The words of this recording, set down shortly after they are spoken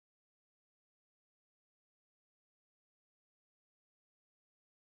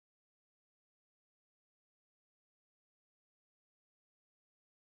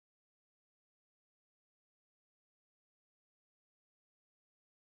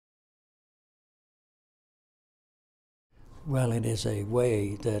Well, it is a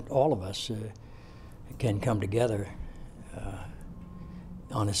way that all of us can come together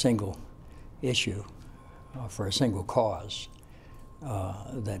on a single issue for a single cause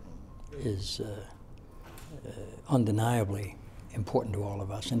that is undeniably important to all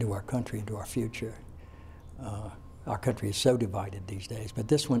of us and to our country and to our future. Our country is so divided these days, but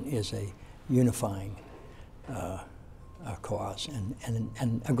this one is a unifying cause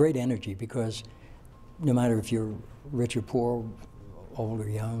and a great energy, because no matter if you're rich or poor, old or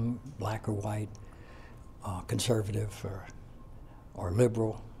young, black or white, conservative or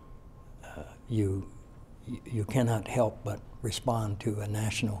liberal, you cannot help but respond to a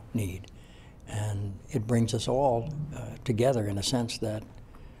national need. And it brings us all together in a sense that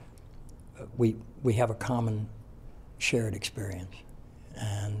we have a common shared experience.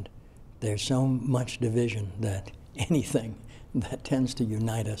 And there's so much division that anything that tends to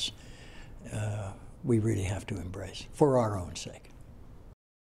unite us, we really have to embrace for our own sake.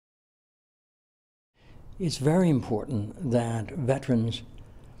 It's very important that veterans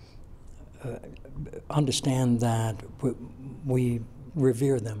understand that we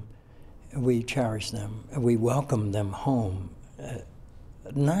revere them, we cherish them, we welcome them home,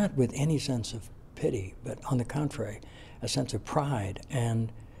 not with any sense of pity, but on the contrary, a sense of pride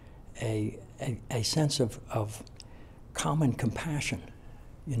and a sense of common compassion.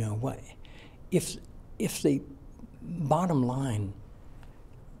 You know, what if the bottom line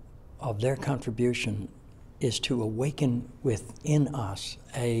of their contribution is to awaken within us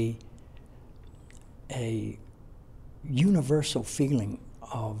a universal feeling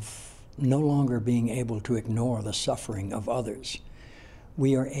of no longer being able to ignore the suffering of others,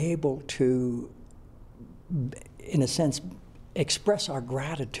 we are able to, in a sense, express our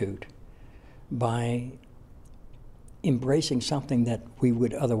gratitude by embracing something that we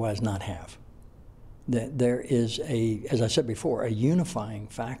would otherwise not have. That there is as I said before, a unifying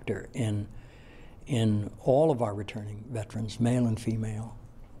factor in all of our returning veterans, male and female,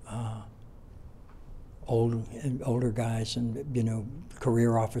 older guys and, you know,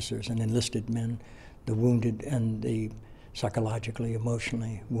 career officers and enlisted men, the wounded and the psychologically,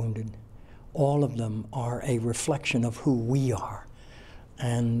 emotionally wounded. All of them are a reflection of who we are.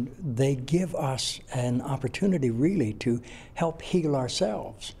 And they give us an opportunity really to help heal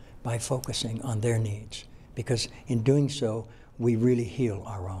ourselves by focusing on their needs, because in doing so, we really heal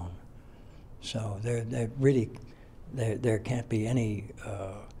our own. So there can't be any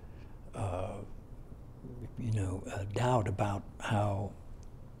doubt about how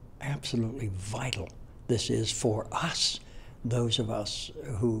absolutely vital this is for us, those of us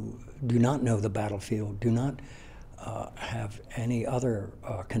who do not know the battlefield, do not have any other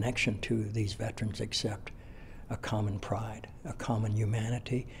connection to these veterans except a common pride, a common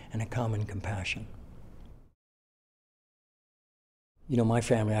humanity, and a common compassion. You know, my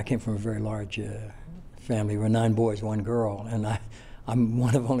family, I came from a very large family. We were 9 boys, 1 girl, and I'm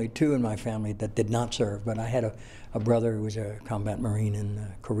one of only 2 in my family that did not serve, but I had a brother who was a combat Marine in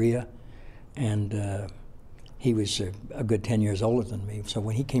Korea, and he was a good 10 years older than me. So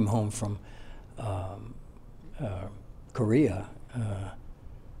when he came home from Korea,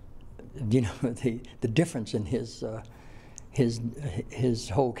 you know, the difference in his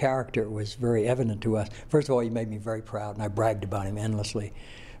whole character was very evident to us. First of all, he made me very proud, and I bragged about him endlessly.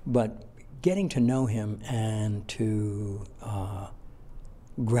 But getting to know him and to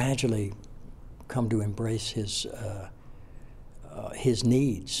gradually come to embrace his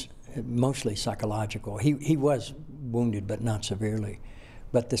needs, mostly psychological. He was wounded, but not severely.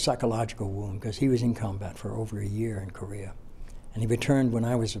 But the psychological wound, because he was in combat for over a year in Korea. And he returned when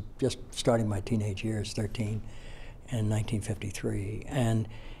I was just starting my teenage years, 13, in 1953. And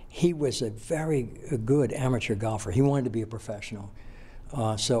he was a very good amateur golfer. He wanted to be a professional.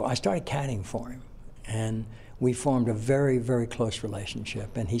 So I started caddying for him. And we formed a very, very close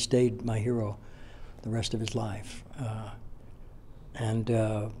relationship. And he stayed my hero the rest of his life. And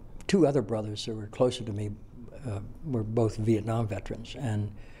 2 other brothers that were closer to me were both Vietnam veterans. And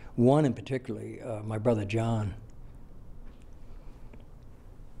one in particular, my brother John,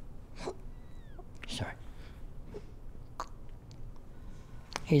 sorry.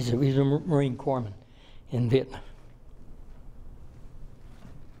 He's a Marine Corpsman in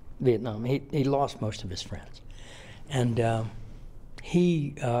Vietnam. He lost most of his friends. And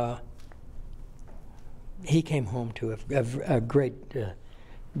he came home to a great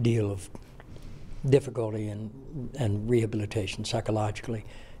deal of difficulty and rehabilitation, psychologically,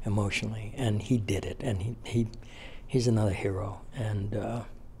 emotionally, and he did it. And he's another hero, and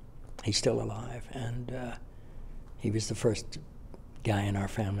he's still alive. And he was the first guy in our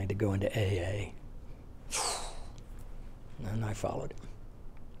family to go into AA. and I followed him.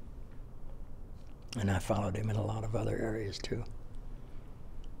 And I followed him in a lot of other areas too.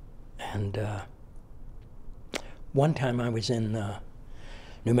 And one time I was in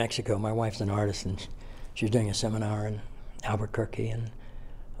New Mexico. My wife's an artist, and she was doing a seminar in Albuquerque, and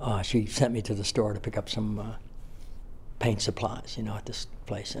she sent me to the store to pick up some paint supplies, you know, at this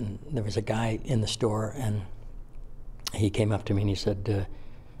place. And there was a guy in the store, and he came up to me and he said,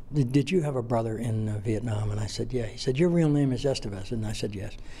 did you have a brother in Vietnam? And I said, yeah. He said, your real name is Estevez? And I said,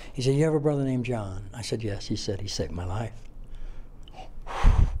 yes. He said, you have a brother named John? I said, yes. He said, he saved my life.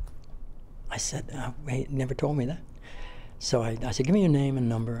 I said, he never told me that. So I said, give me your name and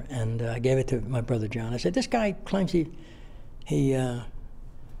number, and I gave it to my brother John. I said, this guy claims he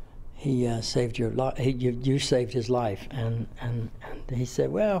saved your life. You saved his life, and he said,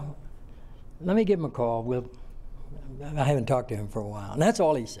 well, let me give him a call. I haven't talked to him for a while, and that's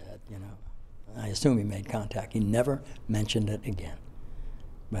all he said. You know, I assume he made contact. He never mentioned it again.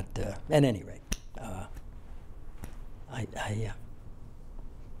 But at any rate,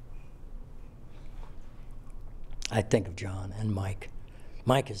 I think of John and Mike.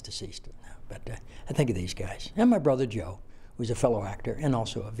 Mike is deceased now, but I think of these guys. And my brother Joe, who's a fellow actor and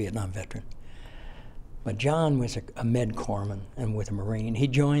also a Vietnam veteran. But John was a med corpsman and with a Marine. He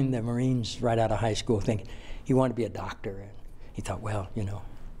joined the Marines right out of high school thinking he wanted to be a doctor. And he thought, well, you know.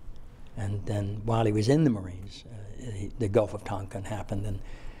 And then while he was in the Marines, the Gulf of Tonkin happened, and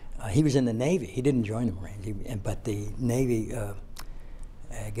he was in the Navy. He didn't join the Marines, but the Navy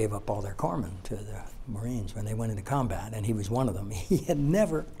gave up all their corpsmen to the Marines when they went into combat, and he was one of them. He had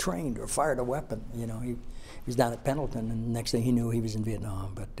never trained or fired a weapon. You know, he was down at Pendleton, and the next thing he knew, he was in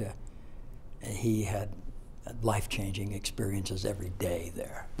Vietnam. But he had life-changing experiences every day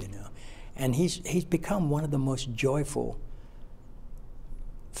there. You know, and he's become one of the most joyful,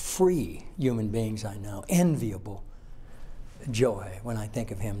 free human beings I know. Enviable joy. When I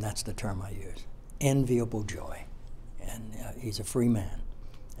think of him, that's the term I use. Enviable joy, and he's a free man.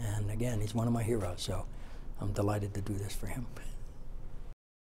 And again, he's one of my heroes, so I'm delighted to do this for him.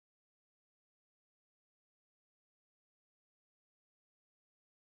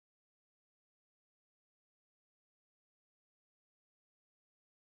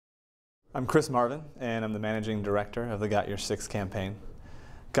 I'm Chris Marvin, and I'm the Managing Director of the Got Your 6 campaign.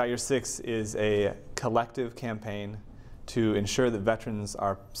 Got Your 6 is a collective campaign to ensure that veterans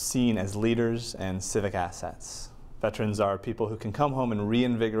are seen as leaders and civic assets. Veterans are people who can come home and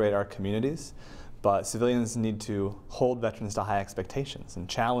reinvigorate our communities, but civilians need to hold veterans to high expectations and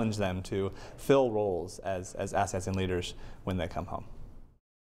challenge them to fill roles as assets and leaders when they come home.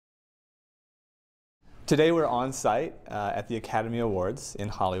 Today we're on site at the Academy Awards in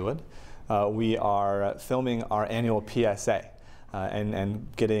Hollywood. We are filming our annual PSA. And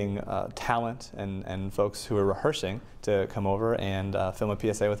getting talent and folks who are rehearsing to come over and film a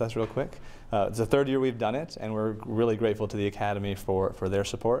PSA with us real quick. It's the third year we've done it, and we're really grateful to the Academy for their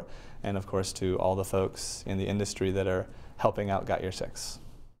support, and of course to all the folks in the industry that are helping out Got Your 6.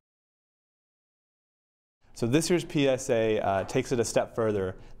 So this year's PSA takes it a step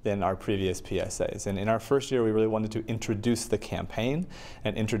further than our previous PSAs. And in our first year, we really wanted to introduce the campaign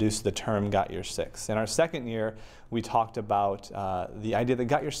and introduce the term Got Your 6. In our second year, we talked about the idea that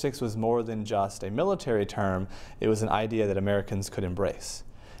Got Your 6 was more than just a military term. It was an idea that Americans could embrace.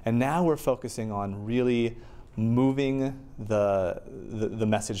 And now we're focusing on really moving the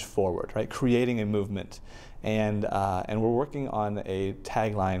message forward, right? Creating a movement. And we're working on a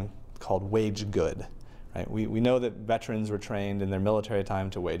tagline called Wage Good. Right? We know that veterans were trained in their military time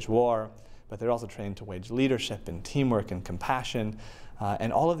to wage war, but they're also trained to wage leadership and teamwork and compassion,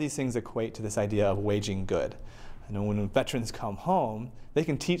 and all of these things equate to this idea of waging good. And when veterans come home, they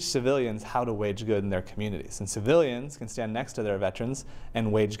can teach civilians how to wage good in their communities, and civilians can stand next to their veterans and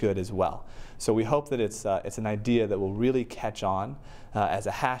wage good as well. So we hope that it's an idea that will really catch on as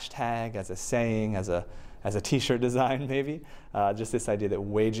a hashtag, as a saying, as a t-shirt design maybe, just this idea that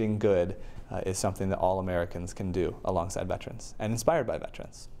waging good is something that all Americans can do alongside veterans and inspired by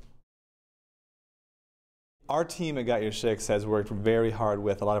veterans. Our team at Got Your 6 has worked very hard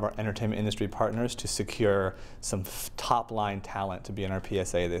with a lot of our entertainment industry partners to secure some top-line talent to be in our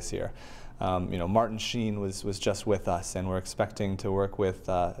PSA this year. You know, Martin Sheen was just with us, and we're expecting to work with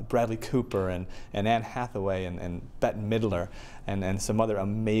Bradley Cooper and Anne Hathaway and Bette Midler and some other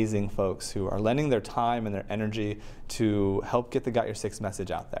amazing folks who are lending their time and their energy to help get the Got Your 6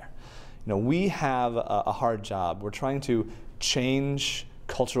 message out there. You know, we have a hard job. We're trying to change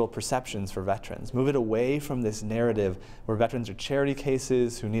cultural perceptions for veterans, move it away from this narrative where veterans are charity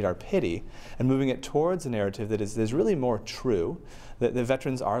cases who need our pity, and moving it towards a narrative that is really more true, that the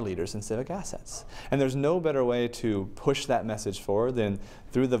veterans are leaders and civic assets. And there's no better way to push that message forward than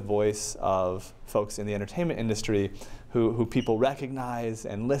through the voice of folks in the entertainment industry who people recognize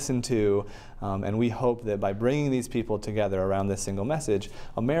and listen to, and we hope that by bringing these people together around this single message,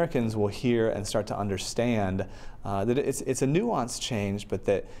 Americans will hear and start to understand that it's a nuanced change, but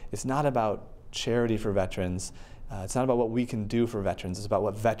that it's not about charity for veterans, it's not about what we can do for veterans, it's about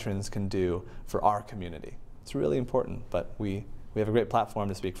what veterans can do for our community. It's really important, but we have a great platform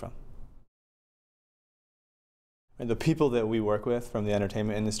to speak from. And the people that we work with from the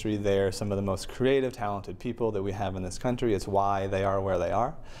entertainment industry, they're some of the most creative, talented people that we have in this country. It's why they are where they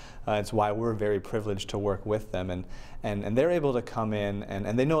are. It's why we're very privileged to work with them. And they're able to come in,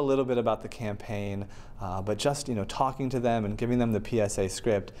 and they know a little bit about the campaign, but just talking to them and giving them the PSA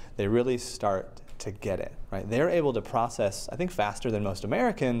script, they really start to get it, right? They're able to process, I think faster than most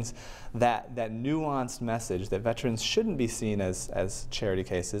Americans, that nuanced message that veterans shouldn't be seen as charity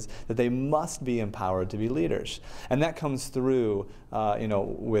cases, that they must be empowered to be leaders. And that comes through,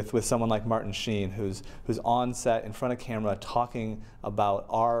 with someone like Martin Sheen, who's on set in front of camera talking about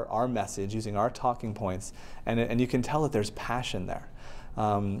our message, using our talking points, and you can tell that there's passion there.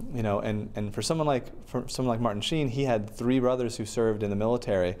 And for someone like Martin Sheen, he had 3 brothers who served in the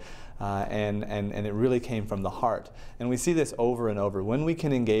military, and it really came from the heart. And we see this over and over. When we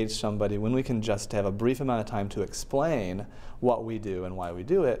can engage somebody, when we can just have a brief amount of time to explain what we do and why we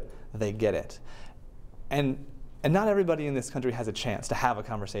do it, they get it. And not everybody in this country has a chance to have a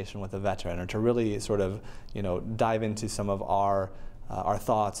conversation with a veteran or to really sort of, dive into some of our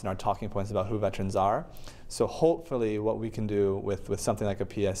thoughts and our talking points about who veterans are. So hopefully what we can do with something like a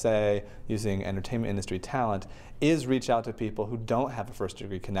PSA, using entertainment industry talent, is reach out to people who don't have a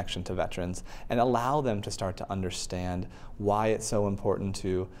first-degree connection to veterans and allow them to start to understand why it's so important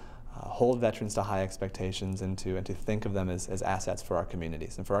to hold veterans to high expectations and to think of them as assets for our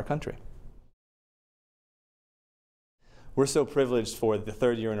communities and for our country. We're so privileged for the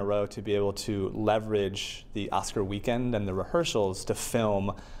 3rd year in a row to be able to leverage the Oscar weekend and the rehearsals to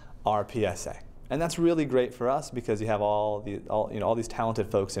film our PSA. And that's really great for us because you have all these talented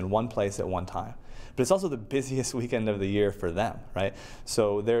folks in one place at one time. But it's also the busiest weekend of the year for them, right?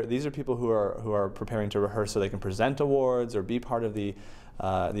 So these are people who are preparing to rehearse so they can present awards or be part of the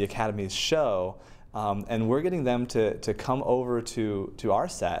Academy's show. And we're getting them to come over to our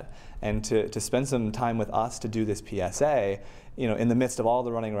set and to spend some time with us to do this PSA, in the midst of all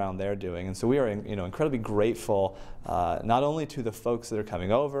the running around they're doing. And so we are, incredibly grateful not only to the folks that are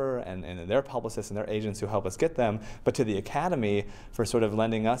coming over and their publicists and their agents who help us get them, but to the Academy for sort of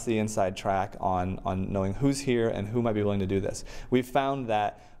lending us the inside track on knowing who's here and who might be willing to do this. We've found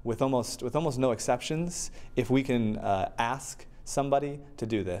that with almost no exceptions, if we can ask somebody to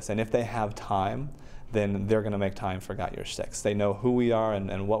do this, and if they have time, then they're going to make time for Got Your 6. They know who we are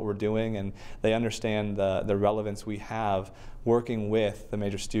and what we're doing, and they understand the relevance we have working with the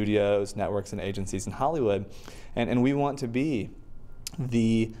major studios, networks, and agencies in Hollywood. And we want to be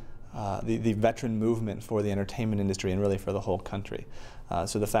the veteran movement for the entertainment industry and really for the whole country.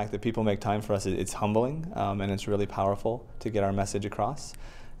 So the fact that people make time for us, it's humbling, and it's really powerful to get our message across.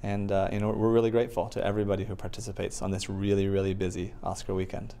 And we're really grateful to everybody who participates on this really, really busy Oscar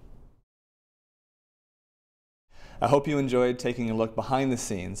weekend. I hope you enjoyed taking a look behind the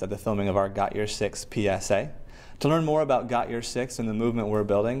scenes at the filming of our Got Your 6 PSA. To learn more about Got Your 6 and the movement we're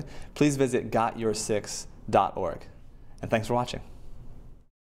building, please visit gotyoursix.org. And thanks for watching.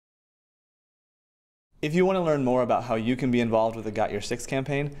 If you want to learn more about how you can be involved with the Got Your 6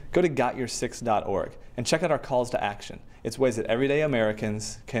 campaign, go to gotyoursix.org and check out our calls to action. It's ways that everyday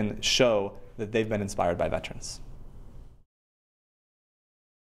Americans can show that they've been inspired by veterans.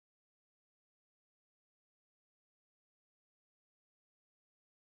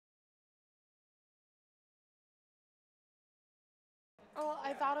 Well,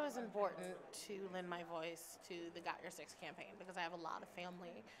 I thought it was important to lend my voice to the Got Your 6 campaign because I have a lot of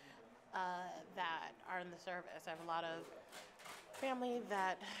family that are in the service. I have a lot of family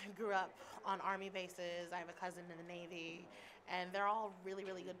that grew up on Army bases. I have a cousin in the Navy, and they're all really,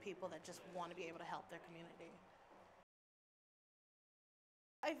 really good people that just want to be able to help their community.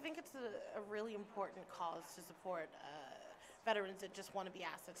 I think it's a really important cause to support veterans that just want to be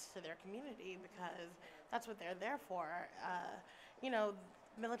assets to their community because that's what they're there for.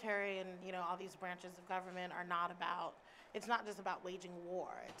 Military and, all these branches of government are not about, it's not just about waging war.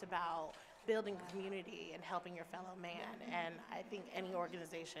 It's about building community and helping your fellow man. And I think any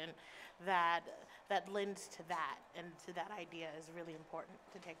organization that lends to that and to that idea is really important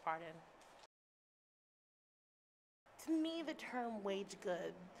to take part in. To me, the term wage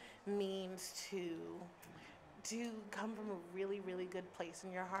good means to come from a really, really good place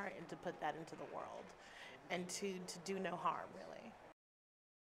in your heart and to put that into the world and to do no harm, really.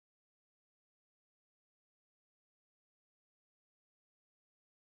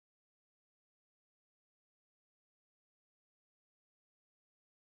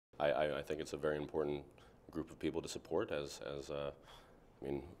 I think it's a very important group of people to support I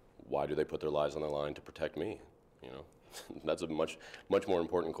mean, why do they put their lives on the line to protect me? You know, that's a much more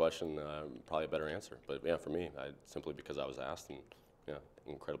important question, probably a better answer. But yeah, for me, simply because I was asked, and yeah,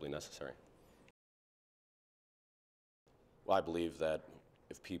 incredibly necessary. Well, I believe that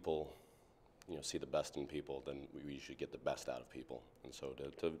if people, you know, see the best in people, then we should get the best out of people. And so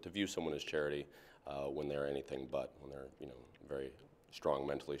to view someone as charity when they're anything but, when they're, you know, very strong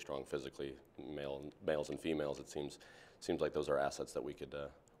mentally, strong physically, males and females, it seems like those are assets that we could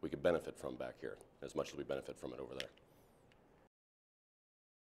benefit from back here as much as we benefit from it over there.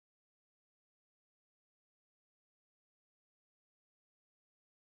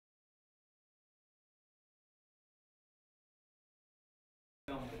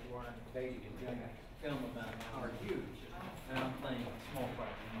 Film that Warren Beatty is doing a film about Howard Hughes, and I'm playing a small part.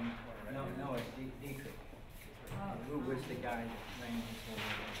 No, it's Dietrich, who was the guy that ran this whole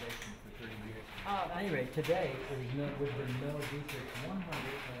organization for 30 years. Anyway, today would have been Mel Dietrich's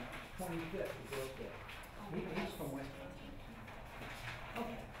 125th birthday. He's from Wisconsin.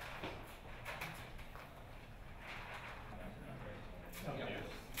 Okay.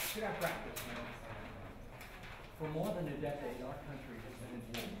 Should I practice? For more than a decade, our country has been in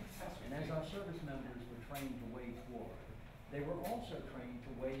war, and as our service members were trained to wage war, they were also trained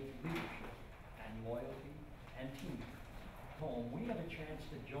to wage leadership and loyalty and teamwork. Home, we have a chance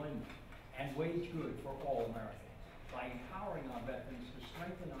to join them and wage good for all Americans by empowering our veterans to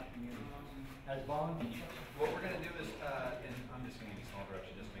strengthen our communities as volunteers. What we're going to do is, and I'm just going to give you a small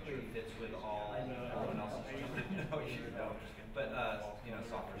direction, just make sure it fits with all everyone else's. No, you know, but you know,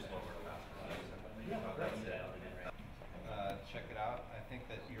 softer, slower, faster. That's it. Check it out. I think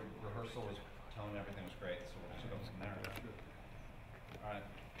that your rehearsal was tone, everything was great, so we'll just go from there. All right.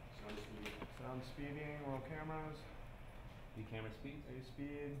 Sound speeding, roll cameras. The camera speed. A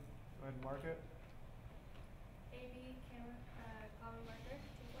speed. Go ahead and mark it. AB camera, column marker.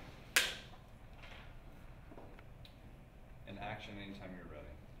 And action anytime you're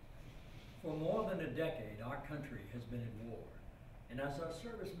ready. For more than a decade, our country has been at war, and as our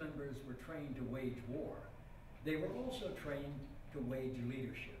service members were trained to wage war, they were also trained to wage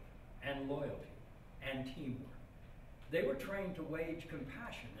leadership and loyalty and teamwork. They were trained to wage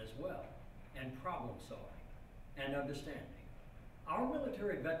compassion as well, and problem solving and understanding. Our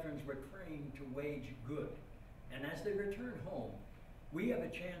military veterans were trained to wage good, and as they return home, we have a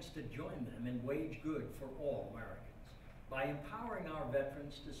chance to join them in wage good for all Americans by empowering our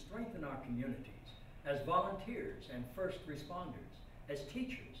veterans to strengthen our communities as volunteers and first responders, as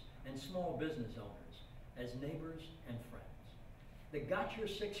teachers and small business owners, as neighbors and friends. The Got Your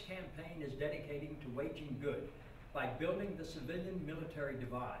Six campaign is dedicating to waging good by building the civilian-military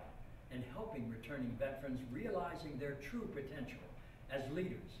divide and helping returning veterans realizing their true potential as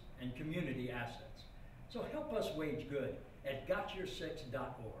leaders and community assets. So help us wage good at gotyoursix.org.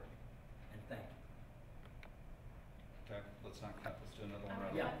 And thank you. Okay, let's not cut. Let's do another one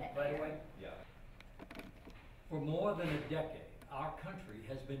right Yeah, now. by the way, Yeah. for more than a decade, our country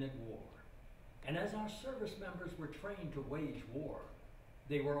has been at war. And as our service members were trained to wage war,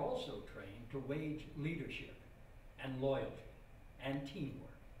 they were also trained to wage leadership and loyalty and teamwork.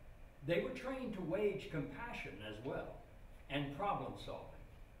 They were trained to wage compassion as well, and problem solving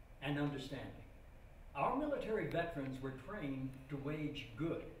and understanding. Our military veterans were trained to wage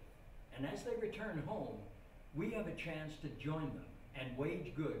good, and as they return home, we have a chance to join them and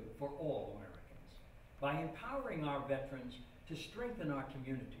wage good for all Americans by empowering our veterans to strengthen our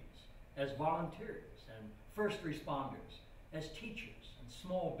communities as volunteers and first responders, as teachers and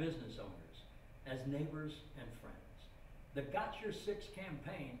small business owners, as neighbors and friends. The Got Your Six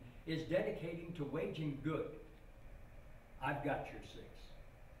campaign is dedicating to waging good. I've got your six.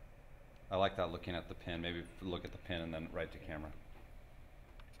 I like that, looking at the pin. Maybe look at the pin and then right to camera.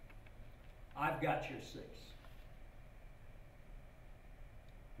 I've got your six.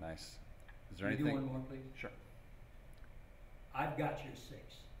 Nice. Is there Can you anything? do one more, please? Sure. I've got your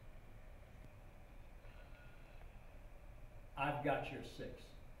six. I've got your six.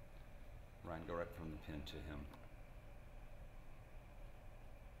 Ryan, go right from the pin to him.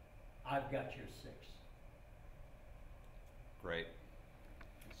 I've got your 6. Great.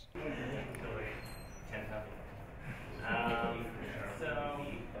 That's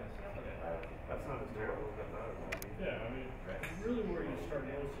not as terrible as I thought it would be. Yeah, I mean, really where you start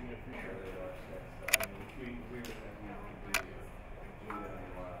noticing if you're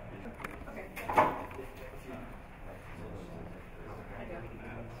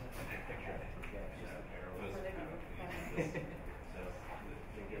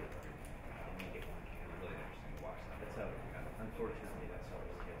Unfortunately, that's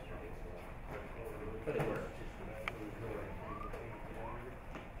always yesterday. But it worked.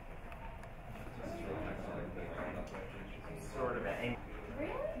 Sort of.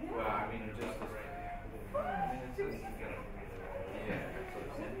 Really? Well, I mean, just this.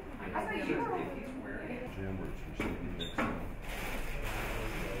 Yeah. I thought you were.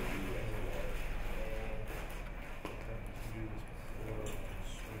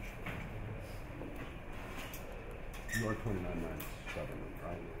 You are 29 minus 7,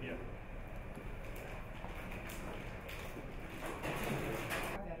 right? Yeah.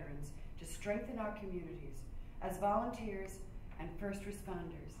 Veterans to strengthen our communities as volunteers and first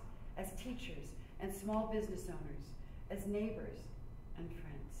responders, as teachers and small business owners, as neighbors and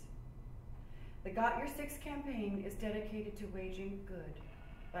friends. The Got Your 6 campaign is dedicated to waging good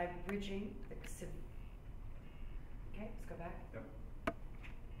by bridging the Okay, let's go back. Yep.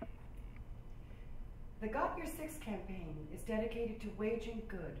 The Got Your 6 campaign is dedicated to waging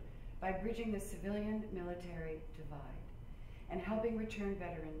good by bridging the civilian-military divide and helping return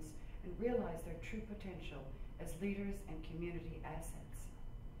veterans and realize their true potential as leaders and community assets.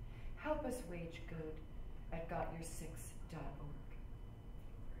 Help us wage good at gotyoursix.org.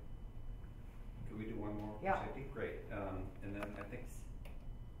 Could we do one more? Yeah. For safety? Great. And then I think.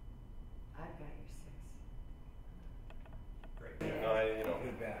 I've got your 6. Great.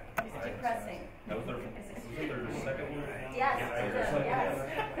 Good back. It's depressing. That was their second one? Yes, yes.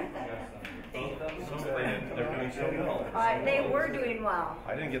 They're doing so well. They were doing well.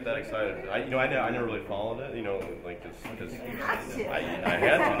 I didn't get that excited. I never really followed it, like just because You have to. I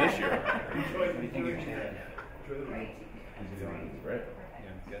had to this year. Great.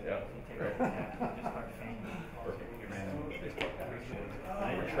 Yeah, great. Perfect.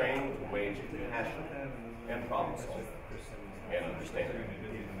 We're trained to wage compassion and problem solving and understanding.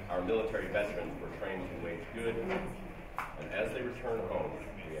 Our military veterans were trained to wage good, and as they return home,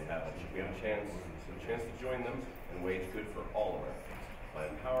 we have a chance to join them and wage good for all Americans by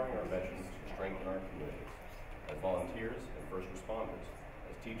empowering our veterans to strengthen our communities as volunteers and first responders,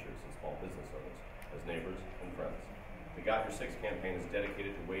 as teachers and small business owners, as neighbors and friends. The Got Your 6 campaign is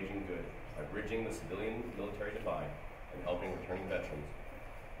dedicated to waging good by bridging the civilian-military divide and helping returning veterans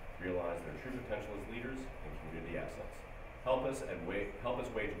realize their true potential as leaders and community assets. Help us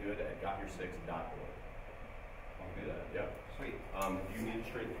wage good at gotyoursix.org. I'll do that. Yeah. Sweet. Do you need it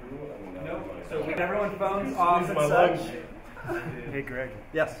straight through? No. So everyone phones off and such. Hey, Greg.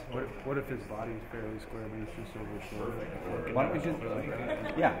 Yes. What if his body is fairly square, but it's just over his shoulder? Why don't we do?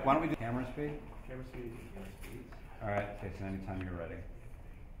 Yeah. Why don't we do camera speed? Camera speed. All right. Okay. So anytime you're ready.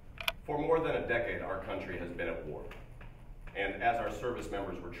 For more than a decade, our country has been at war. And as our service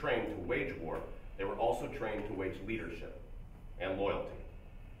members were trained to wage war, they were also trained to wage leadership and loyalty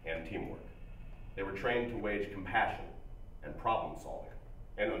and teamwork. They were trained to wage compassion and problem solving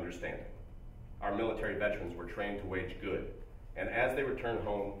and understanding. Our military veterans were trained to wage good. And as they return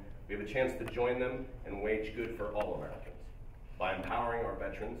home, we have a chance to join them and wage good for all Americans by empowering our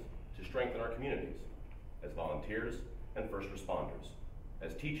veterans to strengthen our communities as volunteers and first responders,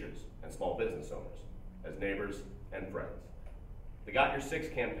 as teachers and small business owners, as neighbors and friends. The Got Your 6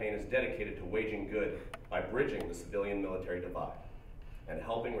 campaign is dedicated to waging good by bridging the civilian-military divide and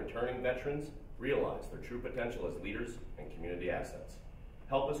helping returning veterans realize their true potential as leaders and community assets.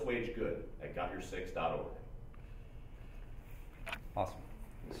 Help us wage good at gotyoursix.org. Awesome.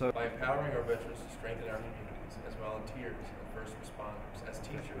 So by empowering our veterans to strengthen our communities as volunteers and first responders, as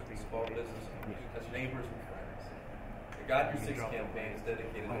teachers and small business owners, as neighbors and friends. The Got Your 6 campaign is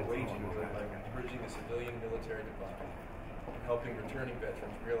dedicated to waging good by bridging the civilian-military divide and helping returning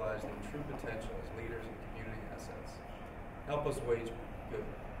veterans realize their true potential as leaders and community assets. Help us wage good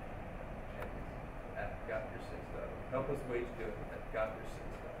at gotyoursix.org. Help us wage good at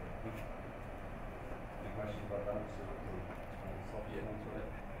gotyoursix.org. Any questions about that?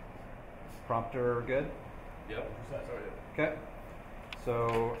 prompter good? Yep. Okay.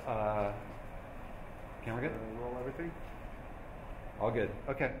 So camera good? Roll everything. All good.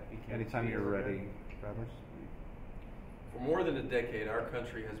 Okay. Anytime you're ready, Travers. For more than a decade, our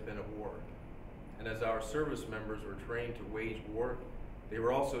country has been at war. And as our service members were trained to wage war, They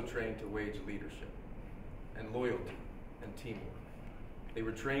were also trained to wage leadership and loyalty and teamwork. They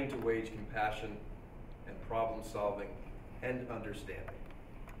were trained to wage compassion and problem solving and understanding.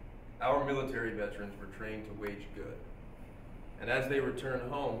 Our military veterans were trained to wage good. And as they return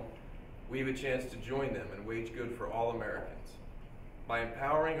home, we have a chance to join them and wage good for all Americans by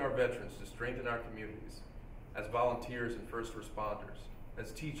empowering our veterans to strengthen our communities as volunteers and first responders,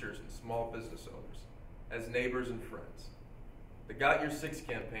 as teachers and small business owners, as neighbors and friends. The Got Your Six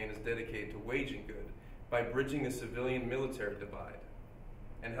campaign is dedicated to waging good by bridging the civilian-military divide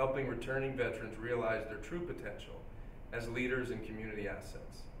and helping returning veterans realize their true potential as leaders and community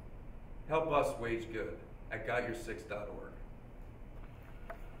assets. Help us wage good at gotyoursix.org.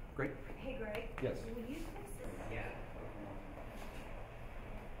 Great. Hey, Greg. Yes. Will you fix this? Yeah.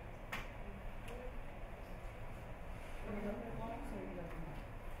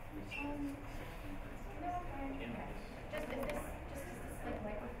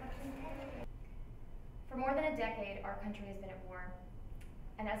 For more than a decade, our country has been at war.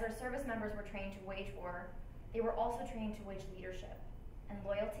 And as our service members were trained to wage war, they were also trained to wage leadership and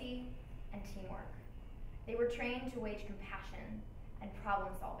loyalty and teamwork. They were trained to wage compassion and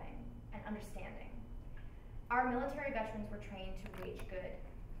problem solving and understanding. Our military veterans were trained to wage good.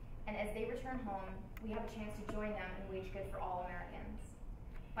 And as they return home, we have a chance to join them and wage good for all Americans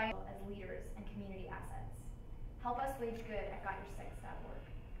by as leaders and community assets. Help us wage good at gotyoursix.org.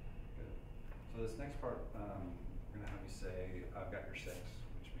 Good. So this next part, we're going to have you say, I've got your six,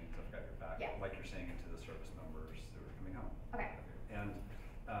 which means I've got your back, Yes. like you're saying it to the service members that are coming home. Okay. And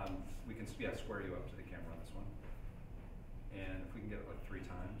we can square you up to the camera on this one. And if we can get it like 3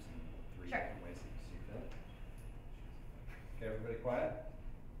 times in 3 Sure. different ways that you see fit. Okay, everybody quiet?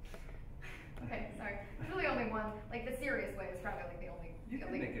 Okay, sorry. There's really only one. Like the serious way is probably like the only. You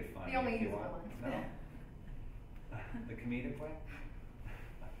can make it funny The only if you useful want. one. No? The comedic way?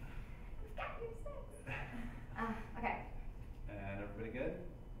 Okay. And everybody good?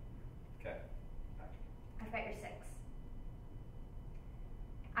 Okay. Action. I've got your six.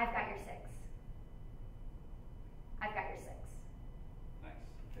 I've got your six. I've got your six. Nice.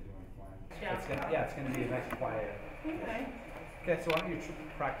 Okay, do you want to fly? Yeah. It's gonna be a nice quiet. Okay. Okay, so why don't you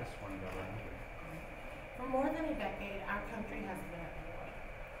practice one another? For more than a decade, our country has been at war.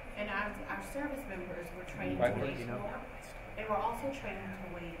 And our service members were trained to wage war. They were also trained to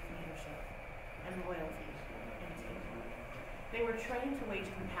wage leadership and loyalty and teamwork. They were trained to wage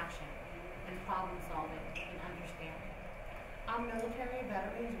compassion and problem solving and understanding. Our military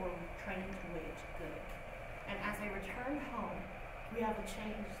veterans were trained to wage good. And as they return home, we have a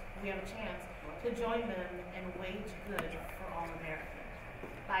chance to join them and wage good for all Americans.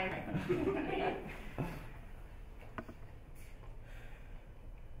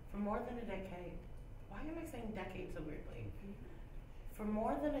 For more than a decade, why am I saying decade so weirdly? For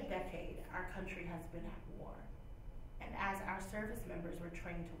more than a decade, our country has been at war. And as our service members were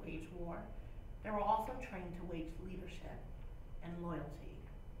trained to wage war, they were also trained to wage leadership and loyalty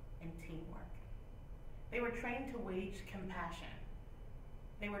and teamwork. They were trained to wage compassion.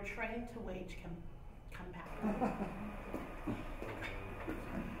 They were trained to wage compassion.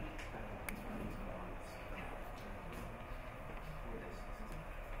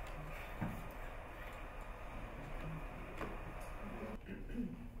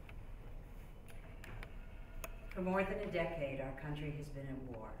 For more than a decade, our country has been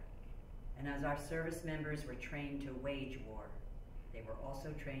at war. And as our service members were trained to wage war, they were also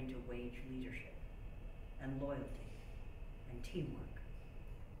trained to wage leadership and loyalty and teamwork.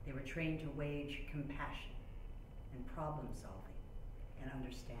 They were trained to wage compassion and problem solving and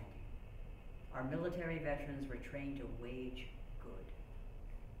understanding. Our military veterans were trained to wage good.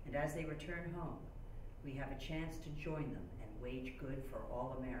 And as they return home, we have a chance to join them and wage good for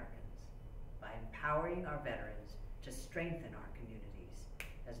all Americans by empowering our veterans to strengthen our communities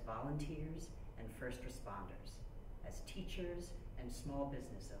as volunteers and first responders, as teachers and small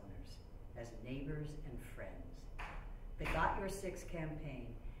business owners, as neighbors and friends. The Got Your Six campaign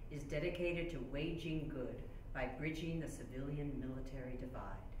is dedicated to waging good by bridging the civilian-military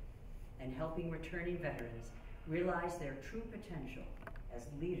divide and helping returning veterans realize their true potential as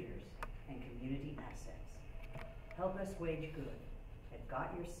leaders and community assets. Help us wage good at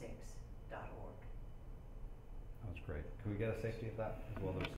gotyoursix.org. That was great. Can we get a safety of that as well? There's